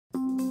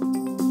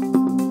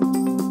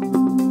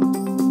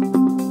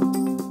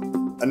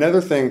Another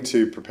thing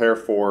to prepare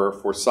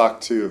for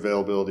SOC 2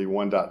 availability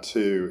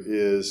 1.2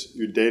 is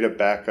your data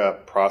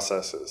backup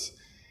processes.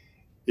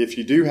 If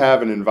you do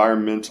have an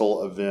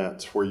environmental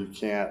event where you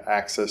can't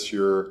access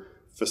your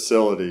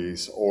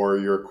facilities or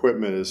your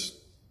equipment is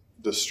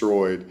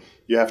destroyed,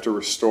 you have to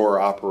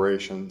restore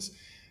operations.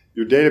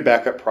 Your data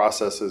backup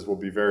processes will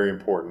be very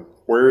important.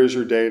 Where is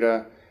your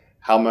data?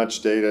 How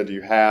much data do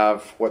you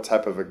have? What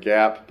type of a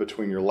gap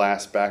between your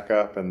last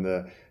backup and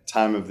the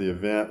time of the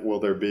event will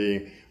there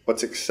be?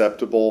 What's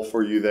acceptable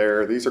for you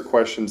there? These are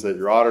questions that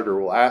your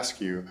auditor will ask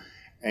you.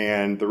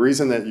 And the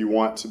reason that you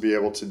want to be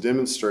able to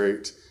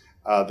demonstrate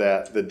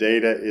that the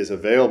data is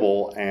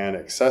available and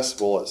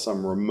accessible at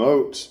some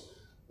remote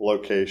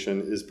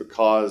location is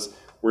because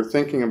we're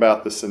thinking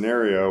about the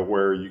scenario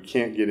where you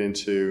can't get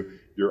into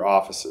your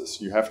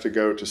offices. You have to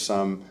go to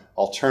some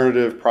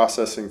alternative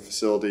processing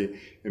facility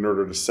in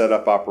order to set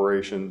up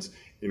operations,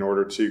 in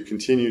order to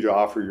continue to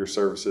offer your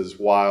services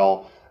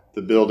while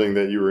the building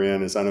that you were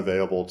in is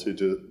unavailable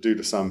due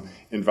to some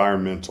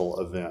environmental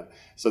event.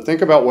 So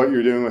think about what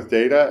you're doing with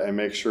data and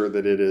make sure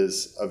that it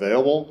is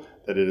available,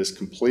 that it is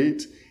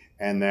complete,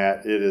 and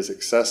that it is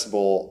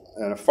accessible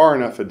and far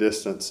enough a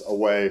distance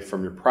away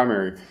from your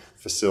primary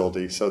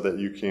facility so that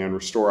you can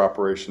restore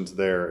operations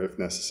there if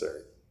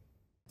necessary.